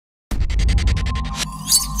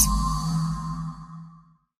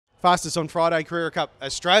Fastest on Friday, Carrera Cup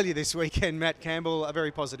Australia this weekend. Matt Campbell, a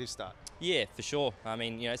very positive start. Yeah, for sure. I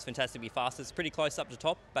mean, it's fantastic to be fastest. It's pretty close up to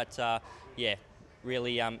top, but yeah,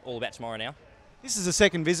 really all about tomorrow now. This is the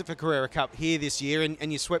second visit for Carrera Cup here this year,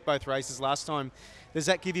 and you swept both races last time. Does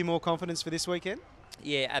that give you more confidence for this weekend?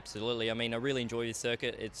 Yeah, absolutely. I mean, I really enjoy this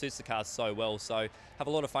circuit. It suits the cars so well, so have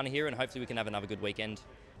a lot of fun here, and hopefully we can have another good weekend.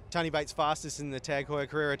 Tony Bates fastest in the Tag Heuer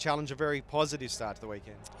Carrera Challenge, a very positive start to the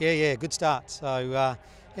weekend. Yeah, good start. So,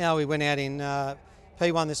 we went out in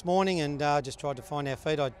P1 this morning and just tried to find our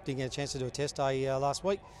feet. I didn't get a chance to do a test day last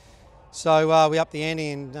week. So we upped the ante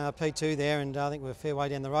in P2 there, and I think we're a fair way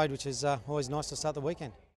down the road, which is always nice to start the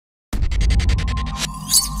weekend.